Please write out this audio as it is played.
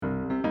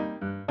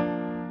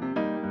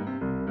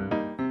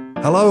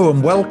Hello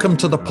and welcome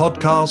to the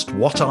podcast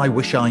What I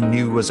Wish I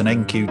Knew as an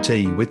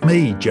NQT with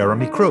me,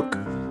 Jeremy Crook.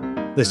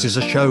 This is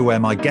a show where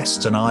my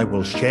guests and I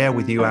will share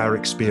with you our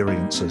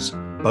experiences,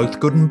 both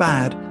good and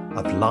bad,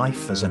 of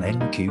life as an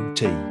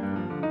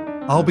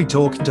NQT. I'll be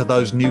talking to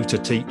those new to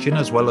teaching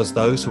as well as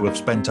those who have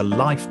spent a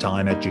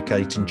lifetime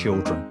educating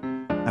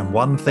children. And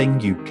one thing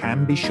you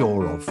can be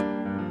sure of,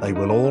 they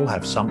will all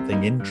have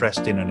something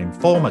interesting and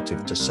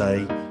informative to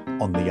say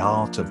on the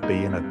art of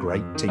being a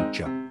great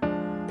teacher.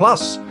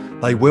 Plus,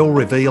 they will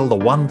reveal the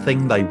one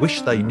thing they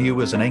wish they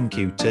knew as an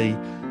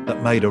NQT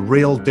that made a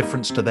real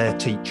difference to their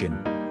teaching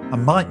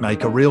and might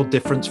make a real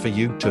difference for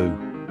you too.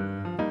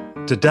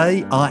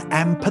 Today, I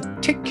am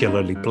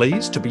particularly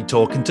pleased to be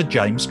talking to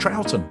James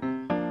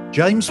Troughton.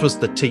 James was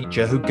the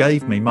teacher who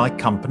gave me my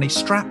company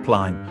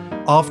strapline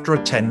after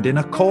attending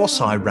a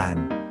course I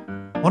ran.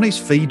 On his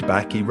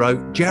feedback, he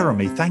wrote,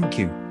 "Jeremy, thank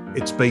you.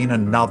 It's been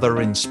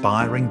another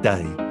inspiring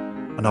day."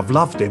 And I've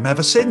loved him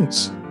ever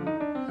since.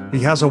 He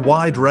has a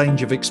wide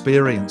range of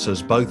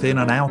experiences both in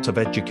and out of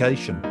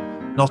education,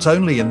 not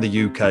only in the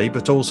UK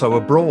but also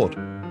abroad.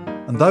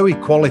 And though he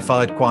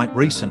qualified quite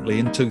recently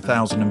in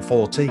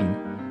 2014,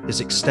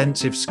 his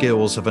extensive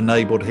skills have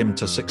enabled him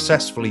to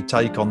successfully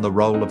take on the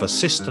role of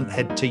assistant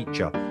head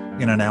teacher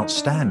in an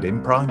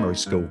outstanding primary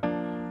school.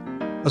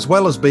 As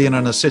well as being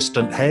an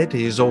assistant head,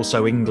 he is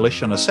also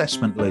English and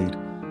assessment lead.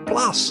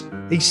 Plus,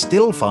 he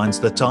still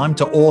finds the time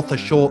to author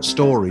short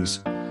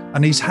stories,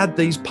 and he's had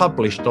these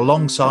published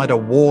alongside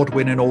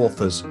award-winning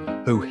authors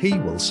who he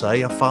will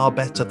say are far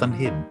better than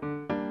him.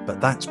 But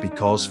that's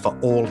because for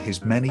all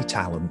his many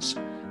talents,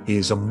 he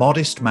is a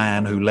modest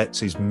man who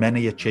lets his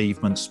many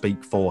achievements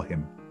speak for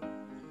him.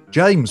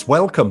 James,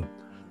 welcome.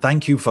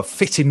 Thank you for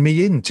fitting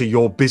me into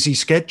your busy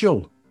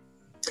schedule.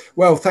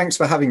 Well, thanks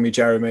for having me,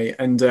 Jeremy.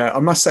 And I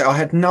must say, I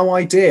had no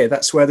idea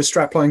that's where the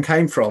strapline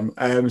came from.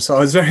 So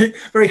I was very,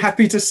 very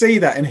happy to see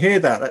that and hear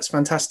that. That's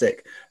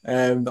fantastic.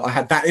 That I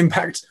had that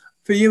impact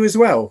for you as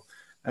well.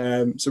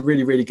 So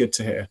really, really good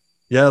to hear.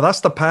 Yeah,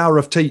 that's the power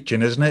of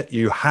teaching, isn't it?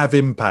 You have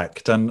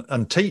impact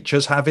and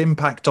teachers have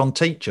impact on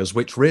teachers,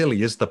 which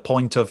really is the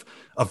point of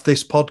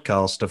this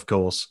podcast, of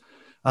course.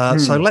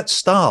 So let's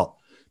start.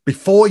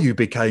 Before you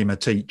became a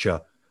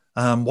teacher,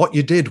 what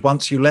you did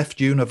once you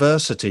left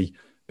university,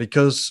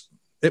 because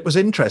it was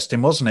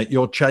interesting, wasn't it?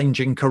 Your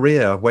changing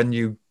career when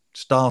you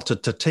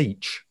started to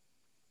teach.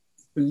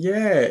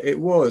 Yeah, it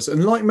was.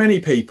 And like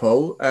many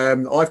people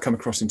I've come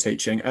across in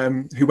teaching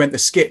who went the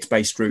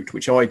skit-based route,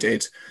 which I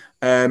did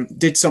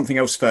something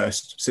else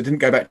first. So didn't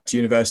go back to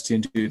university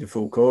and do the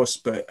full course,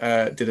 but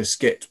did a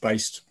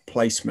skit-based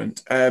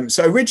placement.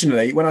 So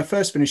originally, when I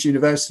first finished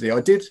university,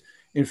 I did,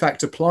 in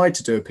fact, apply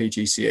to do a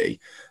PGCE.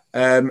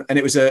 And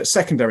it was a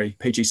secondary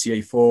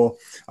PGCE for,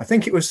 I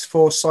think it was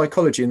for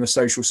psychology and the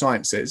social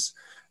sciences.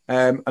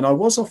 And I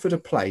was offered a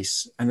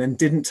place and then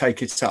didn't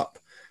take it up.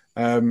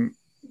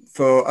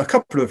 For a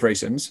couple of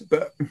reasons,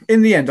 but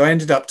in the end, I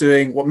ended up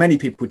doing what many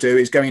people do,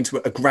 is going into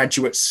a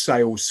graduate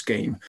sales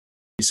scheme.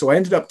 So I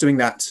ended up doing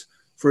that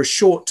for a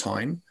short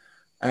time.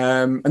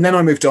 And then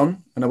I moved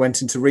on and I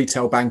went into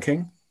retail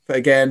banking for,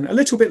 again, a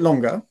little bit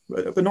longer,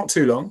 but not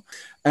too long.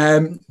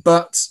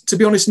 But to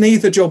be honest,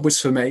 neither job was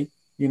for me.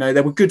 You know,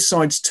 there were good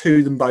sides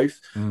to them both,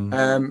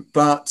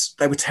 but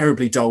they were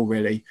terribly dull,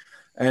 really.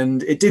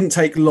 And it didn't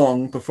take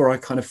long before I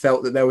kind of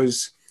felt that there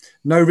was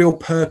no real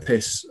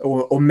purpose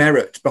or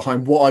merit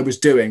behind what I was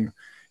doing.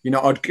 You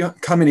know, I'd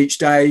come in each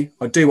day,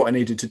 I'd do what I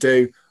needed to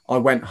do, I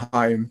went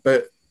home.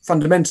 But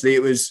fundamentally,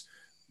 it was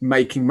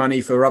making money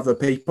for other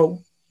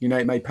people. You know,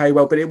 it may pay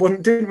well, but it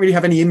didn't really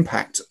have any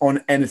impact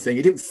on anything.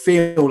 It didn't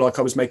feel like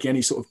I was making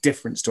any sort of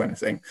difference to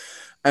anything.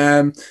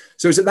 So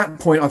it was at that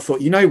point I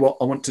thought, you know what,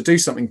 I want to do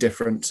something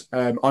different.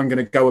 I'm going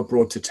to go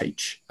abroad to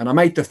teach. And I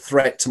made the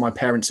threat to my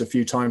parents a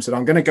few times that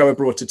I'm going to go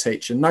abroad to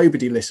teach, and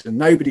nobody listened.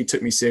 Nobody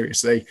took me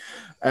seriously,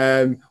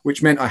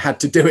 which meant I had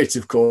to do it,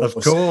 of course.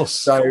 Of course.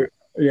 So,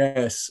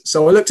 yes.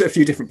 So I looked at a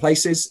few different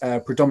places,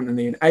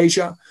 predominantly in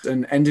Asia,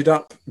 and ended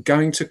up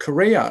going to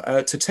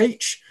Korea to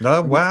teach.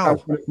 Oh, wow.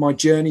 That's how my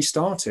journey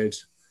started.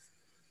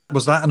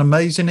 Was that an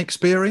amazing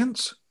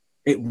experience?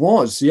 It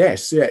was,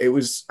 yes. Yeah, it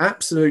was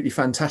absolutely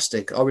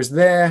fantastic. I was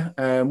there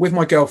with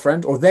my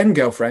girlfriend, or then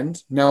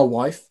girlfriend, now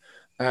wife.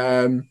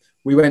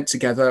 We went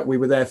together. We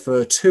were there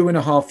for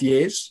 2.5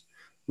 years,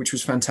 which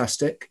was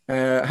fantastic.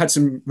 Had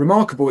some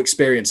remarkable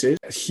experiences,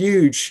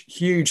 huge,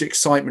 huge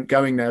excitement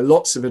going there,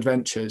 lots of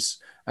adventures.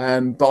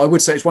 But I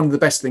would say it's one of the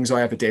best things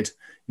I ever did.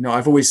 You know,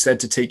 I've always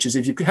said to teachers,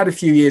 if you've had a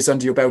few years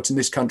under your belt in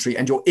this country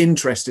and you're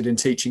interested in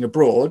teaching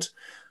abroad,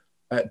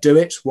 do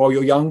it while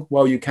you're young,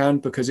 while you can,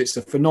 because it's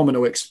a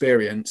phenomenal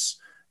experience.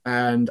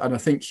 And I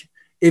think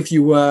if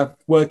you were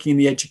working in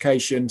the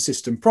education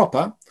system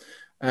proper,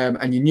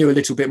 and you knew a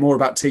little bit more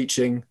about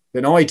teaching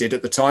than I did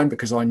at the time,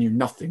 because I knew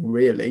nothing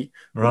really.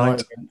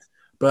 Right.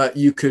 But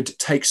you could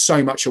take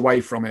so much away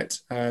from it.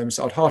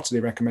 So I'd heartily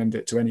recommend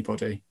it to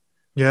anybody.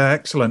 Yeah,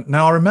 excellent.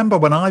 Now, I remember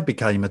when I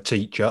became a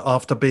teacher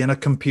after being a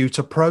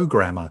computer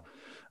programmer.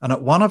 And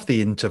at one of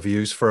the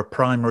interviews for a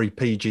primary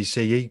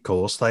PGCE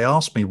course, they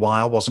asked me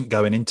why I wasn't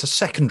going into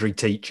secondary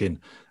teaching,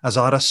 as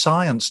I had a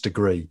science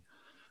degree.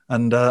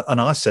 And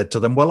I said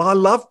to them, well, I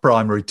love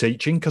primary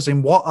teaching, because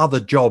in what other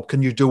job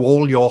can you do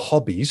all your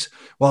hobbies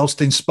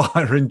whilst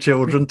inspiring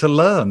children to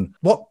learn?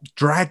 What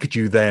dragged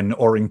you then,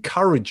 or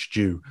encouraged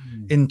you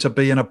into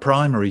being a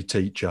primary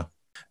teacher?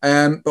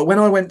 But when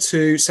I went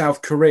to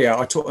South Korea,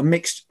 I taught a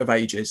mix of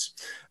ages.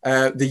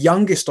 The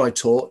youngest I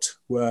taught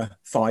were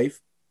 4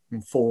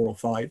 or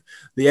 5.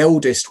 The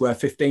eldest were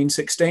 15,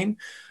 16.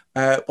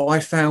 But I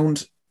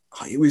found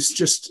it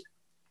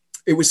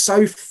was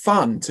so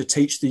fun to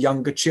teach the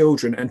younger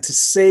children and to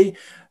see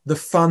the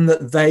fun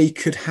that they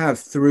could have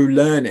through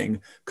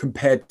learning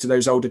compared to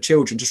those older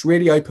children. Just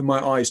really opened my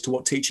eyes to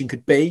what teaching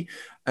could be,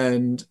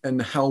 and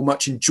how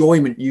much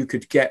enjoyment you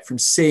could get from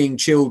seeing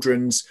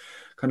children's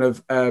kind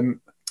of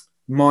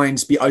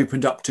minds be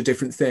opened up to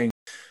different things.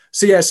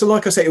 So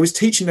like I say, it was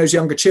teaching those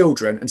younger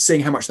children and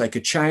seeing how much they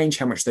could change,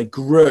 how much they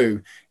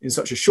grew in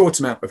such a short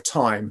amount of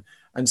time,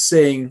 and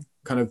seeing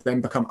kind of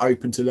them become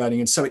open to learning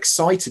and so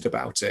excited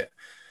about it.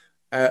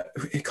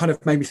 It kind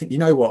of made me think, you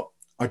know what,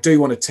 I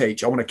do want to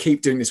teach. I want to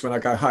keep doing this when I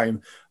go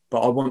home, but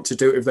I want to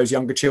do it with those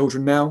younger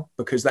children now,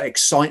 because that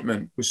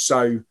excitement was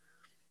so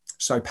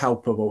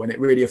palpable, and it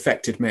really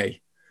affected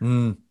me.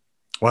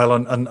 Well,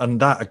 and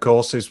that, of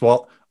course, is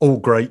what all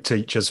great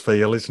teachers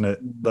feel, isn't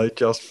it? They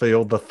just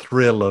feel the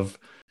thrill of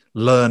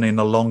learning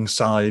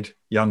alongside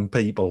young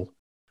people.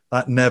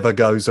 That never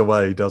goes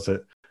away, does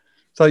it?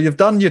 So you've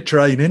done your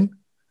training.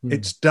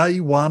 It's day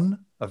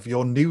one of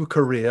your new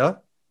career.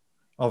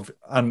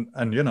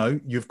 And you know,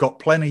 you've got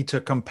plenty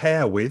to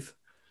compare with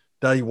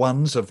day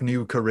ones of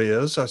new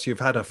careers, as you've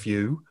had a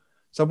few.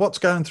 So what's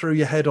going through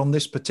your head on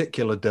this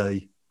particular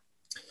day?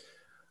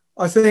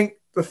 I think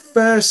the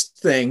first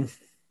thing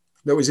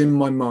that was in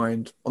my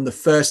mind on the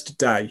first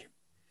day,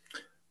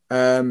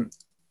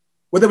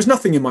 well, there was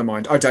nothing in my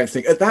mind, I don't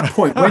think. At that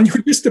point, when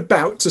you're just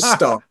about to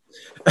start,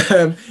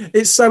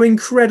 it's so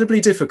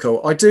incredibly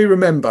difficult. I do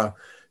remember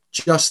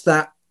just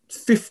that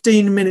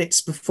 15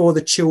 minutes before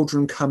the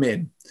children come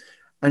in,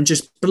 and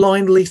just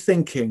blindly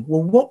thinking,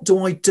 well, what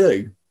do I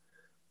do?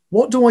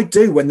 What do I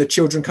do when the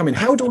children come in?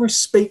 How do I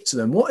speak to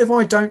them? What if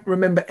I don't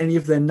remember any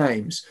of their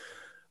names?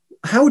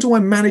 How do I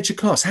manage a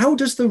class? How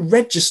does the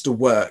register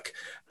work?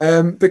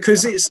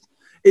 Because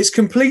it's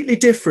completely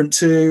different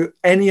to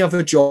any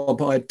other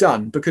job I'd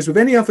done. Because with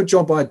any other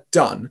job I'd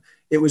done,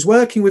 it was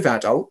working with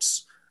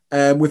adults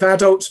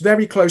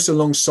very close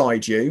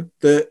alongside you,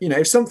 that, you know,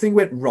 if something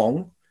went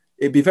wrong,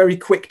 it'd be very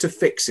quick to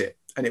fix it,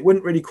 and it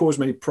wouldn't really cause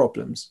many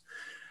problems.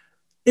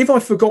 If I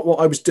forgot what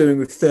I was doing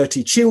with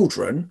 30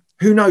 children,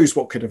 who knows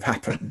what could have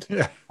happened?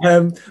 Yeah.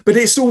 But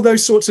it's all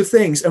those sorts of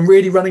things, and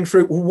really running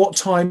through, well, what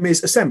time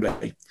is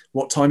assembly?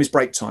 What time is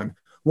break time?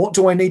 What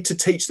do I need to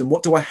teach them?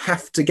 What do I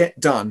have to get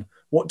done?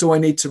 What do I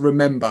need to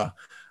remember?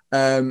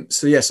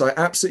 So yes, I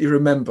absolutely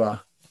remember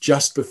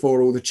just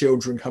before all the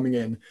children coming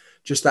in,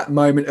 just that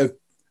moment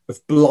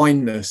of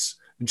blindness,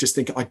 and just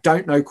thinking, I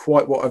don't know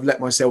quite what I've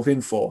let myself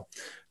in for.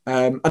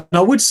 And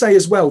I would say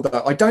as well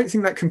that I don't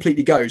think that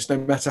completely goes, no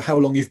matter how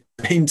long you've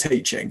been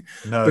teaching.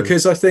 No.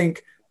 Because I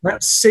think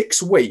that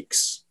 6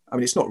 weeks, I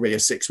mean, it's not really a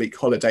 6-week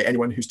holiday,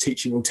 anyone who's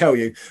teaching will tell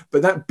you,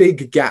 but that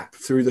big gap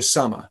through the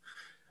summer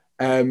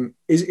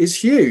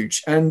is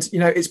huge. And, you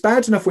know, it's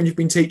bad enough when you've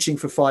been teaching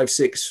for 5,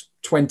 6,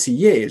 20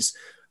 years,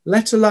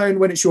 let alone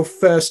when it's your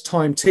first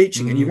time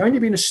teaching and you've only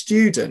been a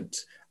student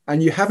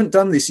and you haven't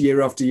done this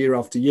year after year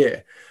after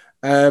year.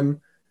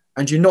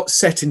 And you're not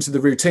set into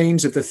the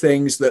routines of the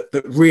things that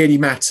really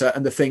matter,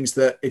 and the things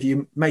that, if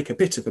you make a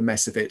bit of a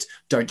mess of it,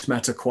 don't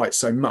matter quite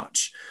so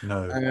much.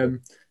 No.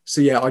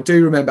 So yeah, I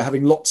do remember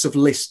having lots of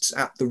lists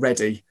at the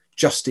ready,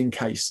 just in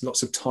case,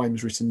 lots of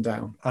times written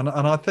down. And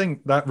I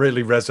think that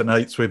really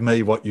resonates with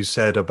me, what you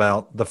said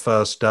about the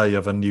first day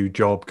of a new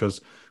job,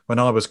 because when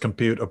I was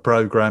computer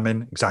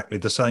programming, exactly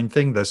the same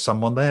thing. There's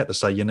someone there to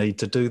say, you need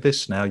to do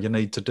this now, you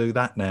need to do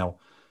that now.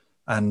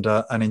 And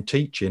in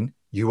teaching,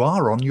 you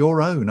are on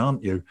your own,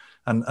 aren't you?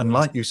 And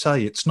like you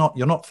say,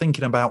 you're not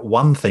thinking about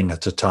one thing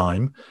at a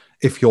time.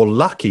 If you're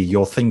lucky,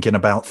 you're thinking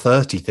about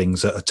 30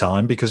 things at a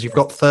time, because you've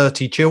got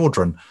 30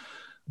 children.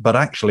 But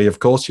actually, of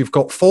course, you've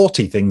got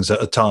 40 things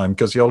at a time,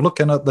 because you're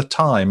looking at the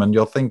time and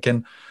you're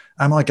thinking,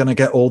 am I going to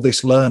get all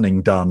this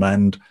learning done?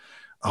 And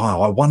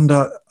I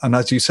wonder, and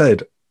as you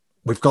said,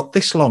 we've got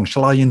this long.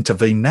 Shall I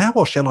intervene now,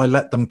 or shall I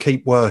let them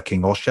keep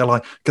working? Or shall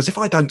I? Because if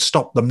I don't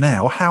stop them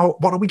now,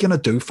 what are we going to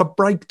do for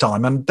break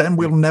time? And then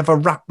we'll never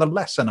wrap the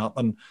lesson up.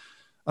 And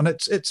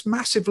it's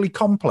massively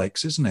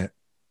complex, isn't it?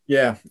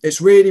 Yeah,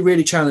 it's really,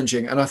 really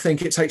challenging. And I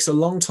think it takes a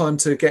long time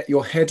to get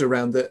your head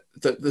around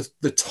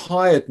the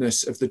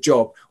tiredness of the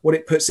job, what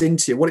it puts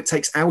into you, what it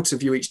takes out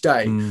of you each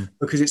day.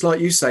 Because it's like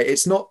you say,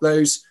 it's not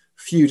those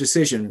few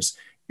decisions.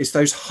 It's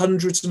those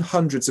hundreds and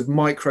hundreds of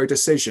micro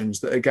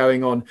decisions that are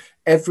going on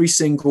every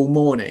single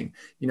morning.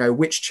 You know,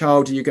 which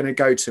child are you going to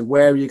go to?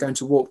 Where are you going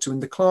to walk to in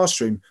the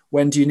classroom?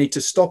 When do you need to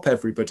stop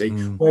everybody?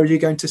 Where are you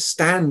going to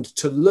stand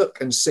to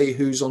look and see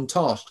who's on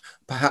task?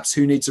 Perhaps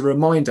who needs a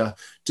reminder?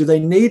 Do they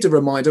need a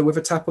reminder with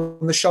a tap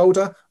on the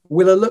shoulder?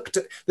 Will a look?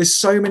 There's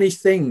so many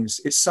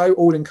things. It's so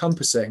all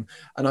encompassing.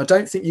 And I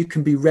don't think you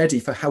can be ready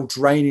for how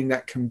draining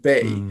that can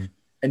be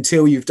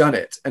until you've done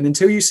it. And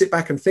until you sit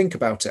back and think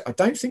about it, I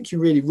don't think you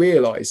really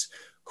realize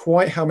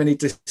quite how many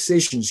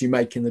decisions you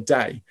make in the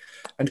day.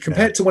 And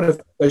compared to one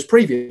of those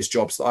previous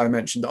jobs that I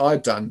mentioned that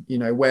I'd done, you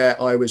know,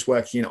 where I was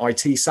working in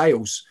IT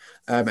sales,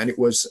 and it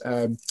was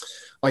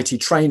IT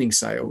training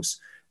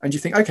sales. And you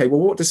think, okay, well,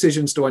 what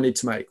decisions do I need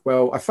to make?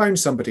 Well, I phone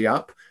somebody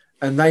up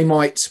and they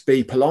might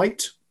be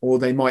polite or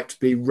they might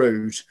be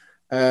rude.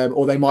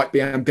 Or they might be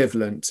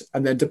ambivalent.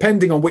 And then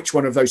depending on which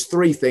one of those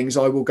three things,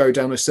 I will go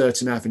down a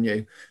certain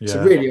avenue. Yeah.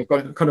 So really,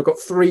 I've got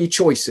three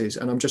choices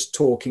and I'm just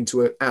talking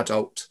to an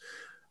adult.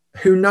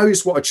 Who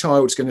knows what a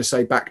child's going to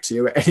say back to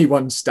you at any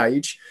one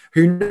stage?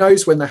 Who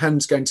knows when the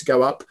hand's going to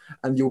go up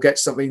and you'll get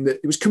something that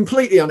it was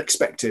completely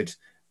unexpected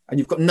and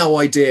you've got no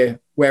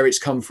idea where it's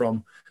come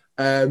from.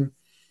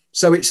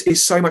 So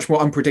it's so much more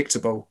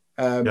unpredictable.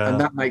 And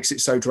that makes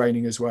it so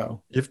draining as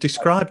well. You've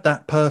described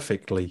that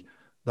perfectly.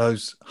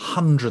 Those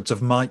hundreds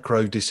of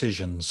micro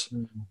decisions,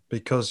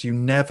 because you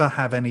never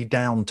have any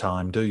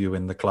downtime, do you,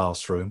 in the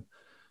classroom?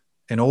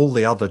 In all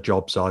the other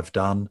jobs I've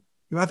done,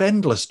 you have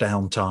endless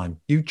downtime.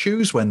 You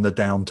choose when the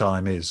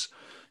downtime is.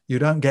 You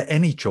don't get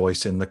any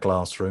choice in the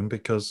classroom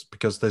because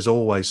there's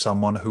always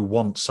someone who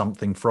wants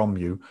something from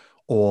you,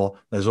 or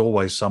there's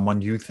always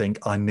someone you think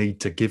I need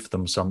to give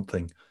them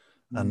something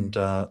and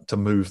to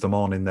move them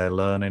on in their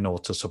learning or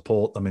to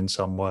support them in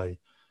some way.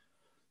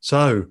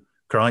 So,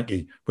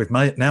 crikey, we've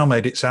now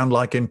made it sound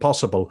like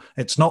impossible.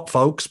 It's not,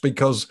 folks,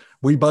 because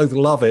we both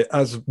love it,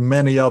 as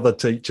many other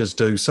teachers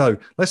do. So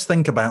let's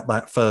think about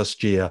that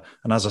first year.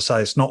 And as I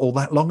say, it's not all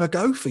that long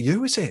ago for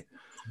you, is it?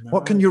 No.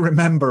 What can you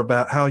remember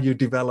about how you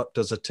developed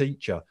as a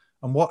teacher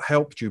and what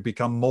helped you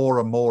become more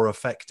and more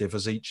effective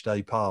as each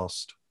day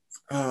passed?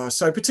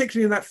 So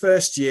particularly in that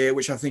first year,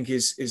 which I think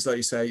is like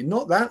you say,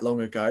 not that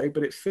long ago,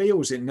 but it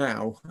feels it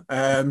now.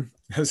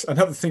 That's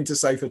another thing to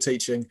say for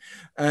teaching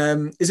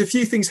is a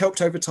few things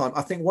helped over time.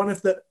 I think one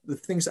of the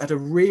things that had a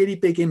really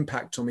big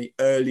impact on me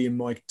early in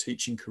my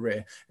teaching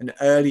career and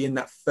early in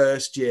that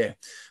first year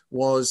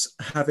was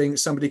having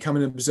somebody come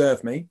and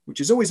observe me,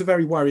 which is always a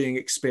very worrying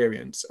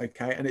experience.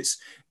 Okay. And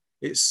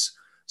it's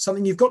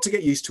something you've got to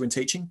get used to in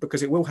teaching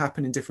because it will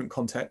happen in different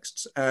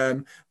contexts.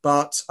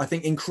 But I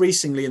think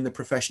increasingly in the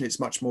profession, it's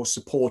much more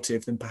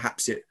supportive than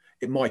perhaps it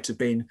might have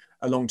been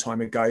a long time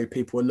ago.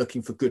 People are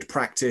looking for good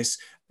practice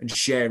and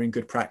sharing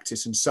good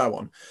practice and so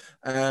on.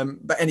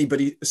 But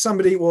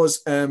somebody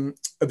was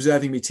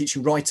observing me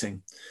teaching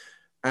writing,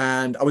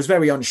 and I was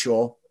very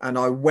unsure, and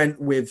I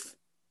went with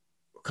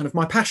kind of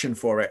my passion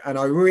for it. And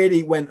I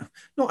really went,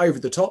 not over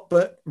the top,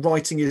 but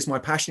writing is my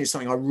passion. It's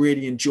something I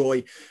really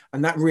enjoy.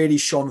 And that really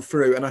shone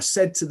through. And I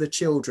said to the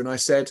children, I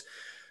said,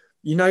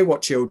 you know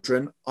what,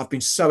 children, I've been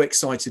so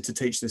excited to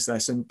teach this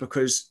lesson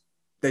because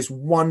there's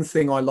one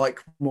thing I like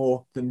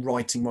more than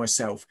writing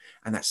myself,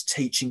 and that's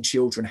teaching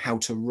children how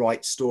to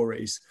write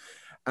stories.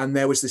 And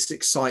there was this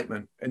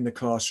excitement in the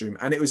classroom,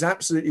 and it was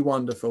absolutely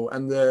wonderful.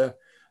 And the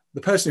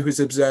person who was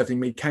observing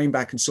me came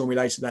back and saw me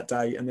later that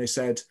day, and they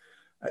said,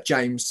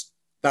 James,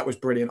 that was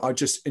brilliant. I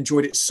just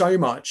enjoyed it so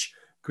much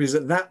because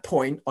at that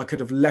point I could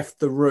have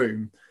left the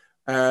room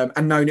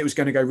and known it was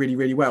going to go really,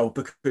 really well,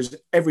 because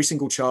every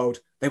single child,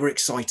 they were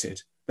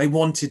excited. They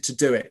wanted to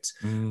do it.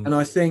 And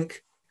I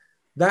think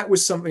that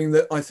was something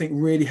that I think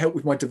really helped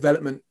with my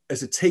development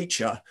as a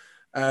teacher,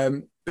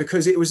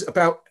 because it was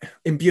about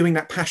imbuing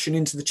that passion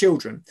into the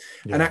children.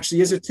 Yeah. And actually,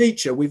 as a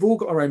teacher, we've all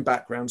got our own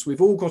backgrounds.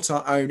 We've all got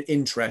our own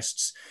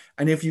interests.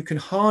 And if you can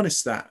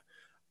harness that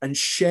and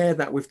share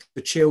that with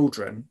the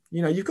children,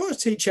 you know, you've got to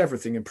teach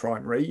everything in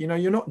primary. You know,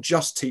 you're not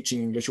just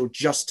teaching English or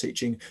just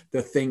teaching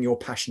the thing you're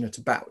passionate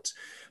about.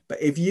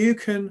 But if you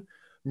can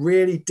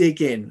really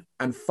dig in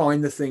and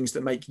find the things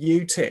that make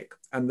you tick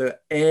and the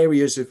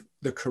areas of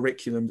the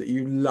curriculum that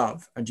you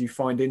love and you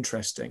find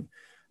interesting,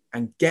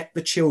 and get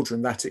the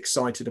children that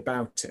excited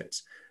about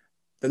it,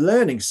 the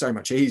learning's so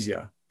much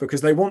easier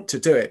because they want to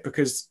do it,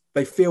 because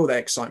they feel their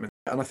excitement.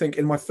 And I think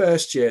in my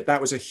first year,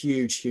 that was a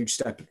huge, huge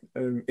step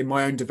in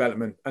my own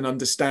development and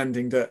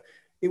understanding that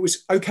it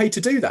was okay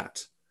to do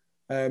that.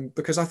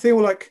 Because I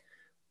feel like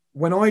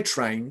when I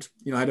trained,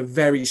 you know, I had a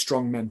very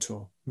strong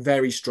mentor,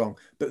 very strong,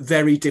 but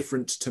very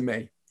different to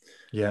me.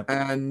 Yeah.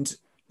 And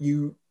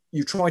you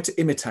try to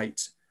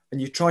imitate, and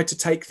you try to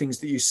take things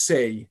that you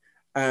see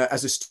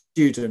as a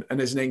student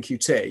and as an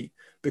NQT,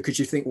 because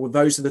you think, well,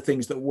 those are the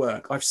things that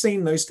work. I've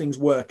seen those things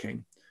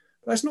working.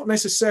 But that's not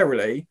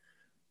necessarily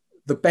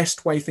the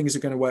best way things are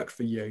going to work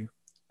for you.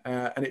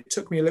 And it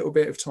took me a little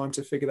bit of time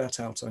to figure that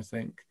out, I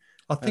think.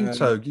 I think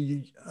so.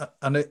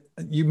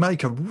 You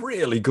make a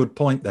really good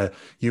point there.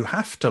 You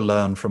have to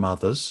learn from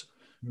others.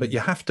 but you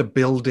have to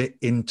build it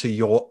into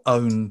your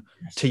own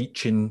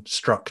teaching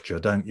structure,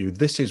 don't you?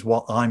 This is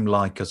what I'm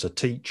like as a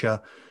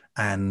teacher,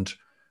 and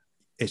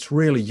it's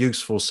really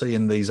useful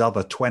seeing these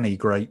other 20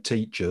 great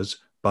teachers,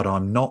 but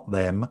I'm not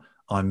them,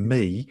 I'm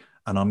me,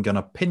 and I'm going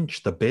to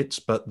pinch the bits,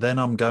 but then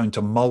I'm going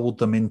to mold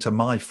them into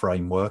my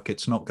framework.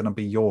 It's not going to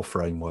be your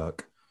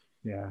framework.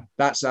 Yeah,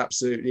 that's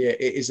absolutely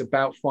it. It is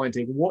about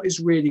finding what is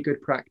really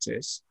good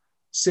practice,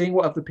 seeing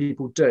what other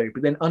people do,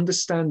 but then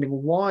understanding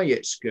why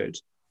it's good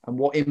and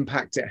what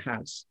impact it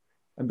has.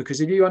 And because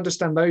if you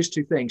understand those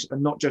two things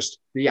and not just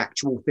the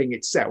actual thing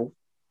itself,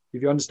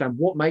 if you understand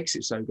what makes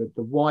it so good,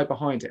 the why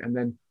behind it, and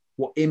then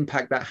what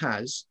impact that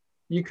has,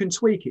 you can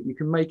tweak it. You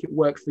can make it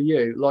work for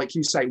you, like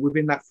you say,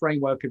 within that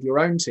framework of your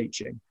own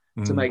teaching,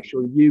 to make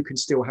sure you can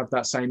still have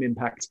that same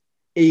impact,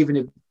 even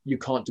if you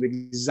can't do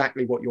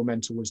exactly what your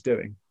mentor was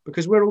doing,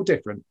 because we're all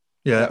different.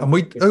 Yeah,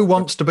 and who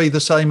wants to be the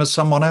same as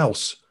someone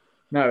else?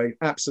 No,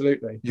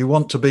 absolutely. You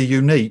want to be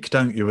unique,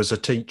 don't you, as a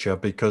teacher,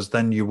 because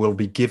then you will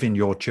be giving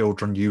your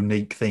children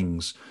unique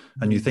things.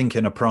 And you think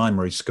in a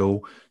primary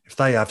school, if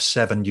they have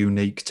 7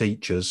 unique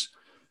teachers,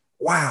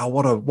 wow,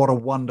 what a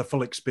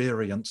wonderful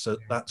experience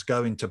that's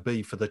going to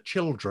be for the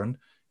children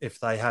if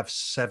they have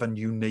 7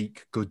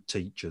 unique good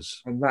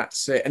teachers. And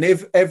that's it. And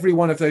if every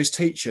one of those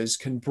teachers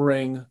can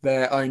bring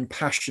their own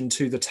passion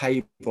to the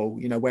table,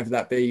 you know, whether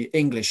that be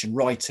English and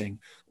writing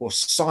or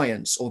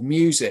science or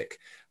music,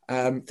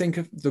 think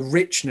of the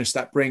richness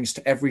that brings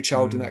to every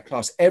child in that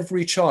class.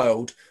 Every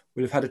child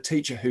would have had a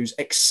teacher who's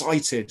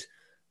excited,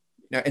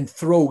 you know,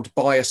 enthralled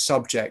by a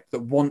subject,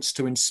 that wants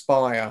to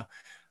inspire.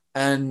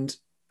 And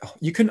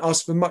you couldn't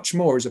ask for much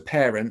more as a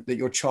parent that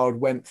your child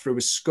went through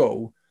a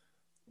school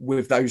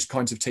with those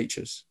kinds of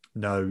teachers.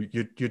 No,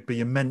 you'd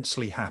be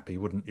immensely happy,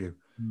 wouldn't you?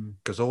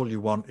 Because all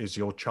you want is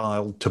your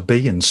child to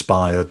be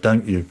inspired,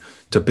 don't you?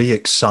 To be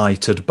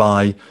excited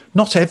by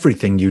not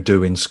everything you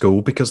do in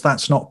school, because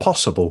that's not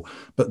possible,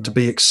 but to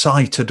be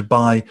excited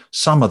by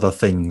some of the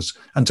things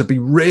and to be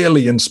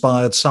really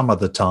inspired some of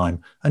the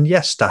time. And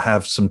yes, to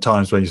have some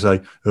times when you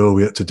say, oh,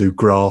 we had to do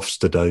graphs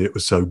today, it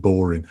was so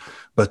boring.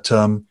 But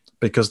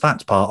because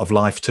that's part of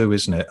life too,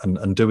 isn't it?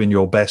 And doing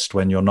your best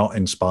when you're not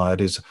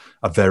inspired is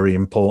a very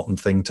important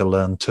thing to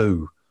learn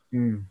too.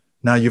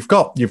 Now you've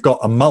got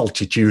a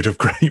multitude of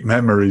great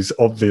memories,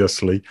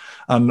 obviously,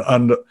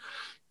 and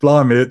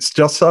blimey, it's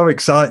just so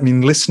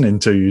exciting listening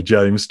to you,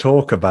 James,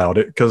 talk about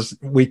it, because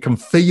we can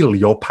feel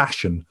your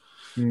passion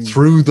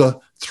through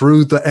the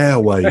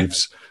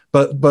airwaves.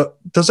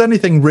 But does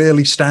anything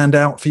really stand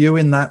out for you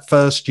in that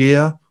first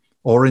year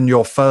or in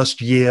your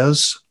first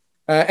years?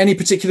 Any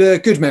particular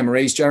good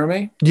memories,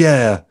 Jeremy?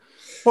 Yeah.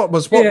 What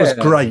was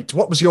great?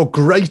 What was your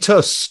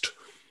greatest?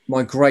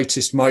 My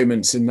greatest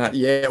moments in that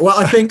year? Well,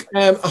 I think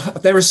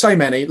there are so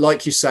many.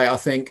 Like you say, I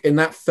think in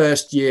that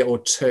first year or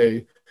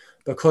two,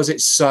 because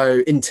it's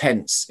so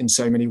intense in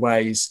so many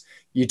ways,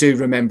 you do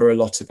remember a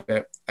lot of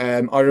it.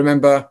 I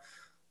remember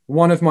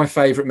one of my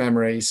favourite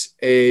memories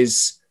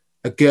is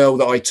a girl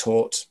that I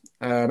taught.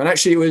 And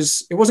actually,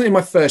 it wasn't in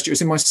my first year, it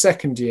was in my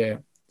second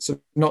year,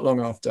 so not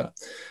long after.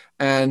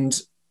 And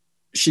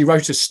she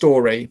wrote a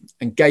story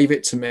and gave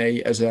it to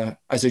me as a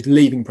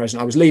leaving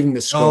present. I was leaving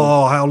the school.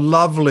 Oh, how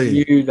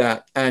lovely. Knew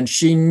that. And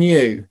she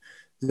knew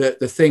that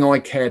the thing I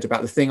cared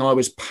about, the thing I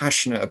was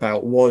passionate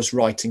about, was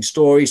writing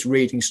stories,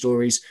 reading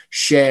stories,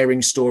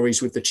 sharing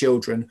stories with the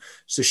children.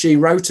 So she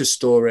wrote a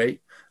story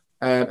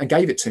and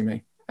gave it to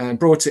me and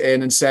brought it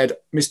in and said,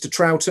 Mr.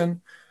 Troughton,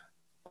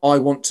 I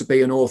want to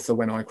be an author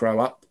when I grow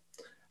up.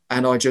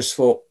 And I just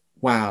thought,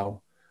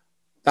 wow,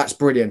 that's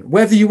brilliant.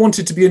 Whether you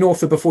wanted to be an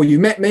author before you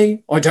met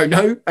me, I don't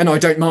know, and I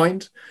don't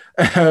mind.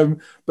 But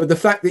the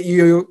fact that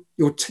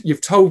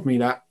you've told me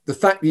that, the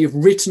fact that you've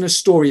written a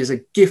story as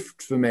a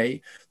gift for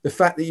me, the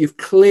fact that you've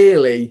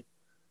clearly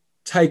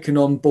taken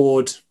on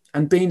board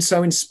and been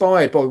so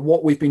inspired by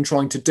what we've been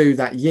trying to do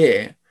that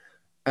year,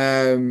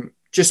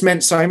 just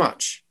meant so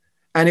much.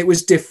 And it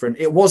was different.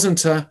 It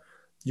wasn't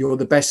you're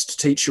the best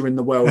teacher in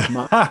the world,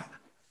 Mark.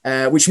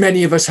 Which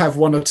many of us have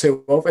one or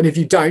two of. And if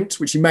you don't,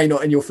 which you may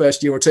not in your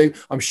first year or two,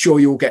 I'm sure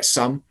you'll get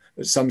some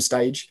at some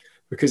stage,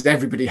 because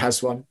everybody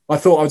has one. I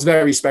thought I was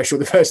very special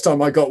the first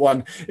time I got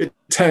one. It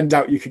turned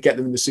out you could get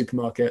them in the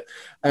supermarket.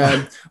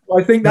 I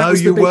think that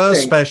was the big thing. No, you were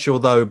special,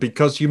 though,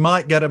 because you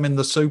might get them in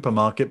the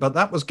supermarket, but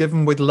that was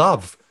given with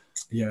love.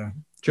 Yeah.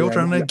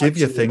 Children, they give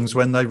you things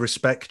when they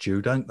respect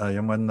you, don't they?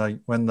 And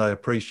when they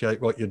appreciate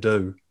what you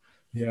do.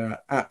 Yeah,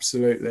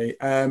 absolutely.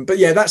 But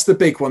yeah, that's the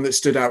big one that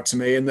stood out to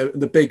me. And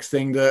the big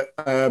thing that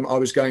I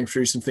was going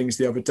through some things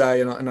the other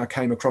day and I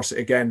came across it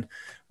again.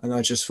 And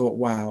I just thought,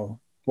 wow,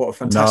 what a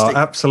fantastic. No,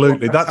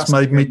 absolutely. That's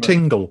made me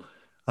tingle.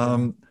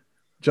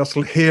 Just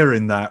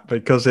hearing that,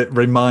 because it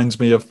reminds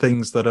me of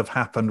things that have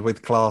happened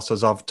with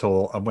classes I've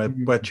taught,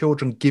 and where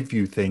children give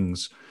you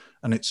things,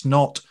 and it's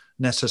not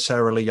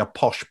necessarily a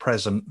posh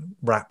present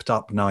wrapped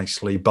up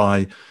nicely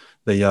by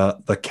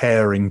the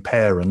caring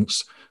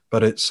parents,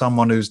 but it's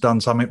someone who's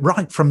done something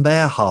right from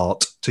their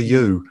heart to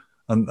you.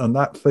 And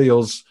that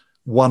feels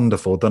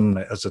wonderful, doesn't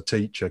it, as a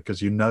teacher,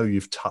 because you know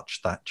you've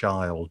touched that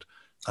child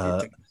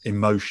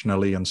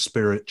emotionally and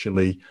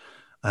spiritually,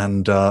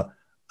 and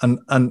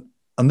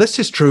this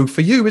is true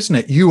for you, isn't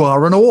it? You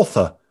are an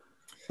author.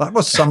 That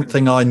was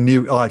something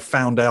I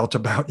found out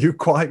about you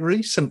quite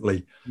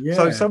recently.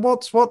 Yeah. So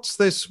what's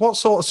this? What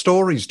sort of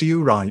stories do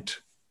you write?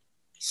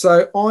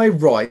 So I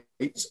write.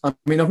 I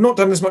mean, I've not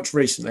done as much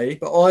recently,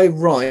 but I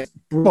write.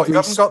 What, you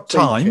haven't got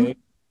time?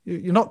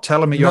 You're not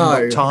telling me you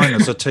haven't got time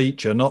as a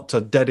teacher not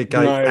to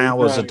dedicate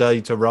hours a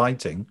day to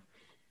writing?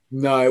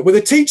 No. With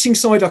the teaching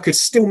side, I could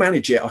still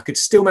manage it. I could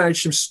still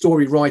manage some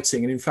story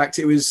writing. And in fact,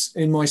 it was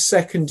in my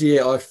second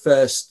year I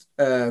first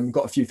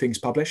got a few things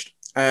published.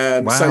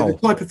 Wow. So the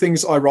type of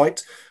things I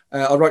write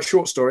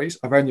short stories.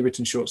 I've only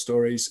written short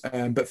stories,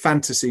 but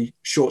fantasy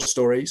short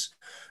stories.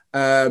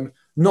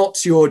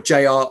 Not your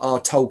J.R.R.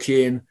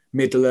 Tolkien,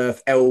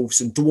 Middle-earth, elves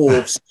and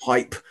dwarves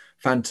type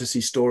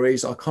fantasy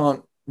stories. I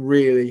don't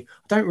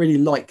really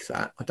like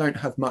that. I don't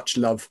have much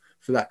love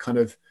for that kind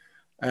of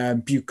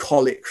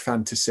bucolic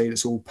fantasy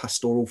that's all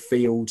pastoral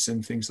fields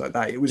and things like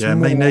that. It was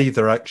me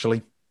neither,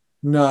 actually.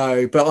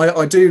 No, but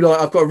I do like.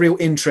 I've got a real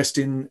interest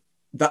in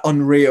that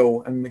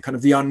unreal and the kind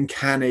of the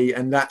uncanny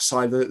and that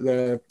side,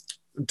 the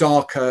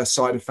darker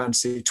side of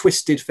fantasy,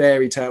 twisted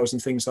fairy tales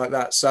and things like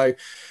that. So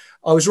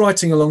I was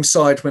writing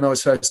alongside when I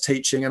was first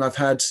teaching, and I've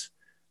had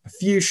a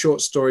few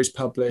short stories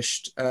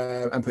published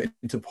and put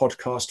into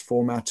podcast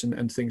format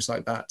and things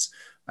like that.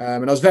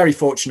 And I was very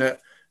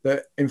fortunate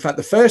that, in fact,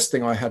 the second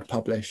thing I had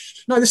published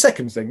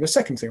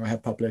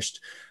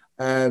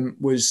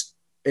was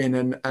in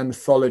an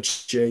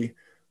anthology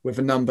with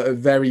a number of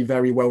very,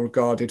 very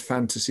well-regarded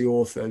fantasy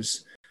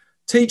authors.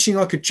 Teaching,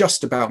 I could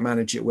just about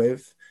manage it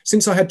with.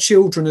 Since I had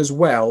children as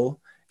well,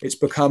 it's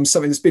become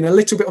something that's been a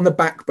little bit on the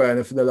back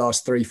burner for the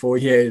last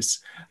 3-4 years.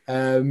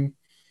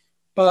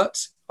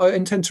 But I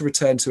intend to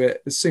return to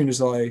it as soon as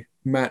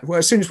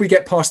as soon as we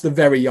get past the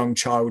very young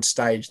child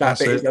stage. That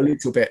bit is a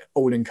little bit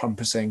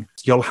all-encompassing.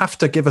 You'll have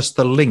to give us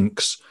the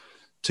links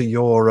to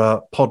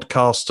your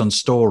podcast and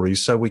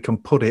stories so we can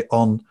put it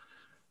on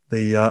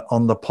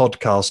the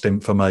podcast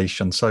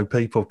information so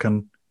people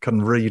can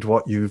read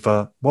what you've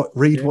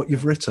what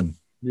you've written.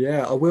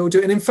 Yeah, I will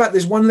do. And in fact,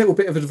 there's one little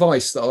bit of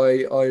advice that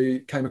I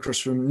came across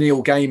from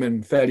Neil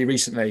Gaiman fairly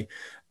recently.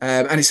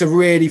 And it's a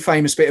really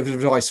famous bit of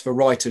advice for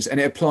writers, and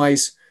it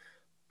applies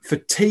for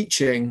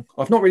teaching.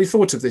 I've not really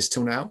thought of this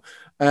till now,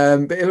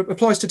 but it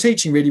applies to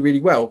teaching really,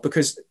 really well,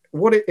 because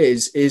what it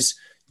is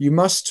you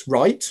must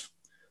write,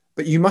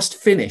 but you must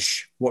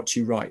finish what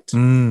you write.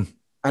 Mm.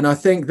 And I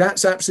think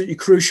that's absolutely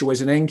crucial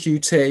as an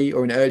NQT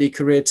or an early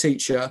career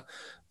teacher,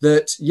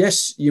 that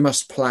yes, you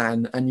must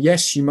plan, and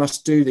yes, you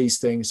must do these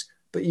things,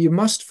 but you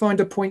must find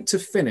a point to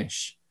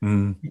finish.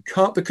 Mm. You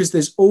can't, because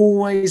there's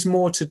always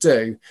more to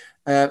do.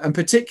 And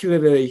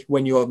particularly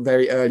when you're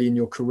very early in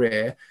your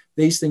career,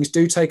 these things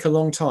do take a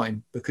long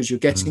time because you're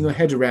getting your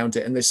head around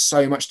it and there's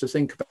so much to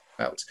think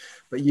about.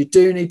 But you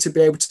do need to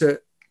be able to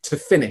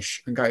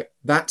finish and go,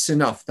 that's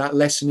enough. That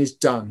lesson is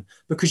done.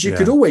 Because you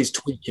could always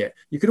tweak it.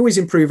 You could always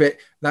improve it,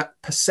 that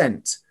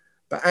 %.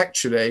 But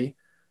actually,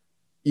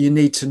 you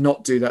need to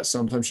not do that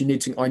sometimes.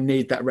 I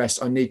need that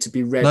rest. I need to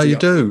be ready. No, you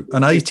do.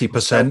 And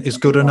 80% is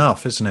good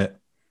enough, isn't it?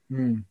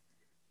 Mm.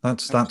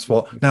 That's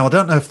what. Now, I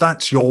don't know if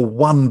that's your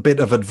one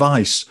bit of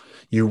advice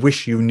you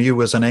wish you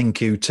knew as an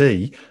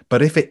NQT,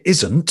 but if it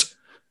isn't,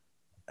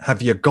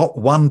 have you got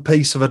one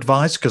piece of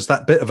advice? Because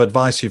that bit of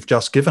advice you've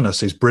just given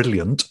us is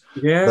brilliant.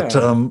 Yeah.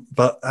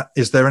 But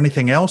is there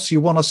anything else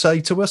you want to say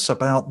to us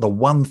about the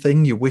one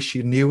thing you wish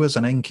you knew as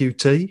an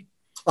NQT?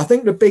 I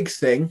think the big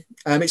thing,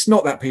 it's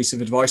not that piece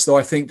of advice, though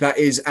I think that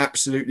is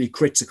absolutely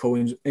critical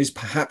and is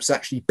perhaps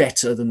actually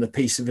better than the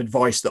piece of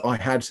advice that I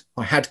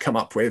had come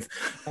up with,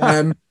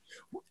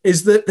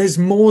 is that there's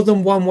more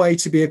than one way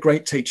to be a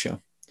great teacher.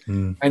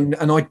 Mm.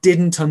 And I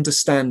didn't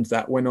understand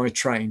that when I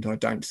trained, I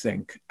don't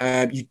think.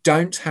 You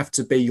don't have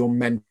to be your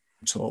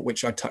mentor,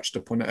 which I touched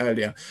upon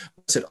earlier.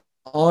 So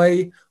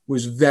I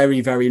was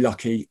very, very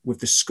lucky with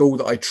the school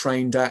that I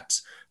trained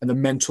at and the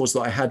mentors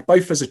that I had,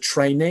 both as a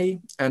trainee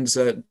and as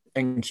a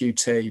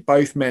NQT.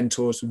 Both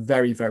mentors were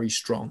very, very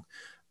strong.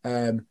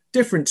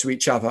 Different to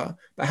each other,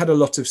 but had a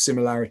lot of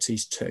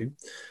similarities too.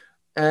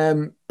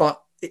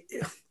 But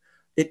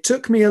it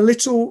took me a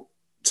little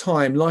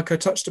time, like I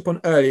touched upon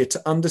earlier,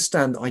 to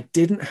understand that I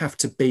didn't have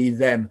to be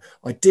them.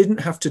 I didn't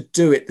have to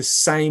do it the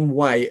same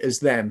way as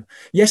them.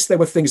 Yes, there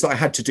were things that I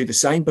had to do the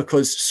same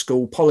because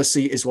school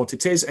policy is what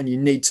it is, and you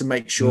need to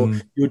make sure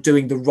you're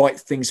doing the right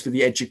things for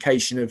the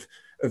education of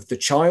the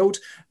child.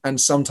 And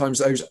sometimes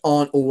those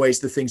aren't always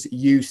the things that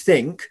you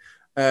think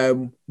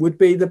would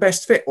be the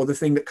best fit or the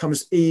thing that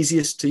comes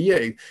easiest to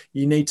you.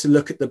 You need to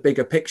look at the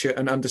bigger picture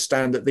and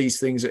understand that these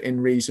things are in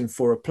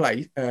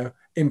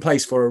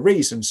place for a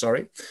reason,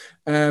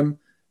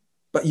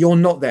 but you're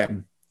not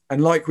them.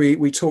 And like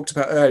we talked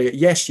about earlier,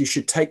 yes, you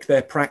should take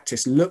their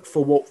practice, look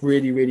for what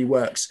really, really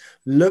works,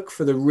 look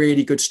for the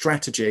really good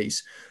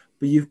strategies,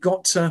 but you've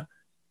got to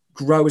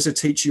grow as a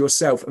teacher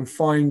yourself and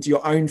find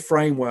your own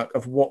framework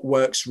of what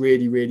works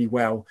really, really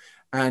well.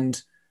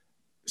 And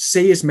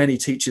see as many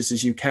teachers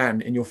as you can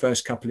in your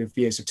first couple of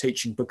years of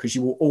teaching, because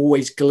you will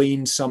always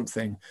glean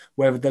something,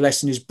 whether the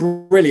lesson is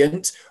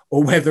brilliant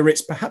or whether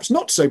it's perhaps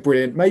not so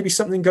brilliant. Maybe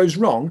something goes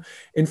wrong.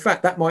 In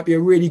fact, that might be a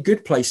really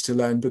good place to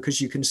learn,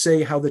 because you can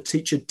see how the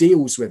teacher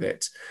deals with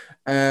it.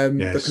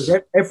 Yes. Because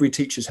every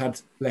teacher's had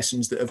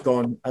lessons that have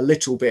gone a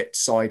little bit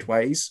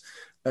sideways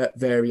at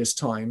various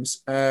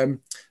times.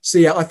 So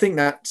yeah, I think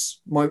that's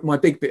my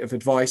big bit of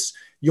advice.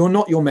 You're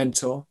not your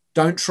mentor.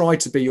 Don't try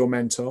to be your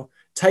mentor.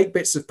 Take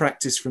bits of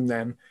practice from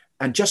them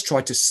and just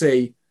try to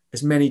see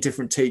as many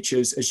different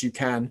teachers as you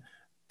can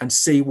and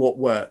see what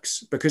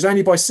works. Because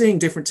only by seeing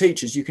different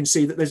teachers, you can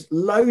see that there's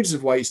loads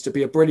of ways to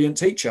be a brilliant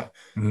teacher.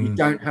 You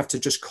don't have to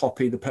just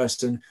copy the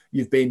person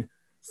you've been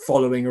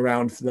following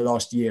around for the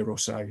last year or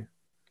so.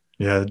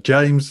 Yeah,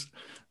 James,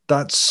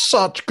 that's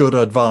such good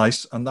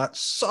advice, and that's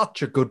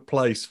such a good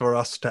place for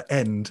us to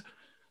end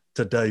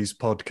today's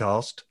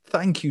podcast.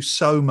 Thank you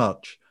so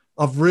much.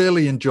 I've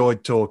really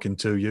enjoyed talking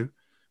to you.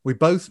 We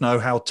both know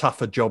how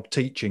tough a job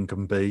teaching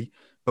can be,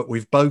 but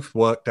we've both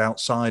worked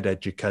outside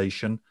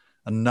education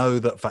and know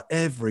that for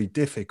every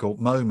difficult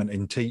moment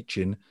in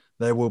teaching,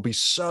 there will be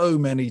so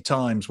many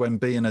times when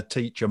being a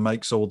teacher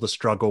makes all the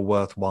struggle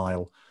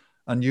worthwhile.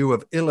 And you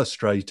have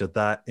illustrated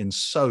that in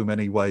so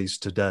many ways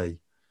today.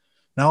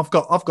 Now,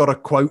 I've got a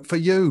quote for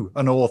you,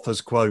 an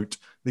author's quote.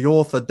 The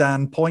author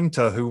Dan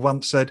Poynter, who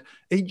once said,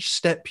 "Each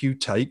step you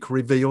take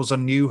reveals a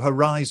new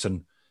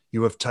horizon.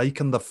 You have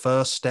taken the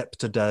first step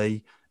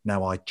today.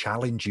 Now I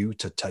challenge you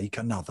to take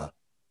another."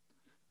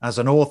 As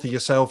an author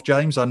yourself,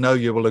 James, I know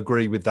you will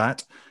agree with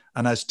that.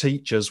 And as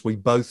teachers, we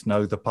both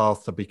know the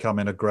path to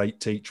becoming a great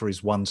teacher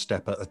is one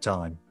step at a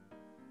time.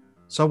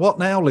 So what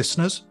now,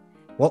 listeners?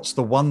 What's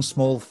the one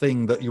small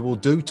thing that you will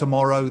do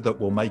tomorrow that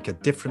will make a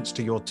difference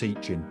to your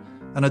teaching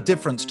and a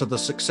difference to the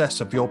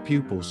success of your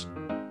pupils?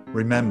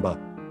 Remember,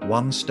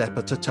 one step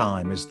at a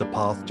time is the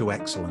path to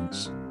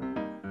excellence.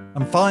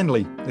 And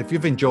finally, if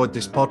you've enjoyed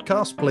this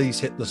podcast, please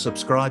hit the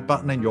subscribe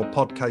button in your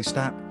podcast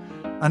app.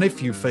 And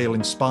if you feel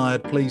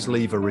inspired, please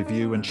leave a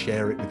review and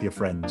share it with your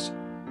friends.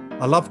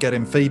 I love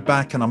getting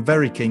feedback, and I'm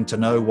very keen to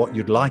know what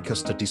you'd like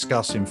us to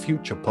discuss in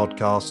future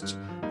podcasts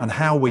and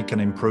how we can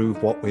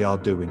improve what we are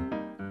doing.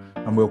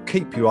 And we'll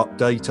keep you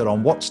updated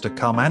on what's to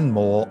come and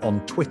more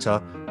on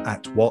Twitter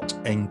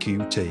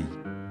 @WhatNQT.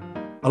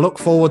 I look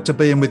forward to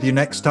being with you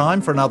next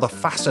time for another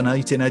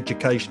fascinating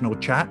educational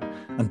chat,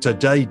 and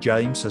today,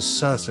 James, has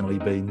certainly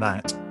been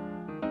that.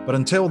 But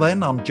until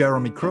then, I'm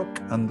Jeremy Crook,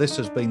 and this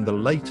has been the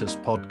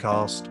latest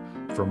podcast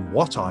from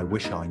What I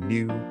Wish I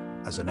Knew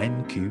as an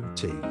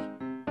NQT.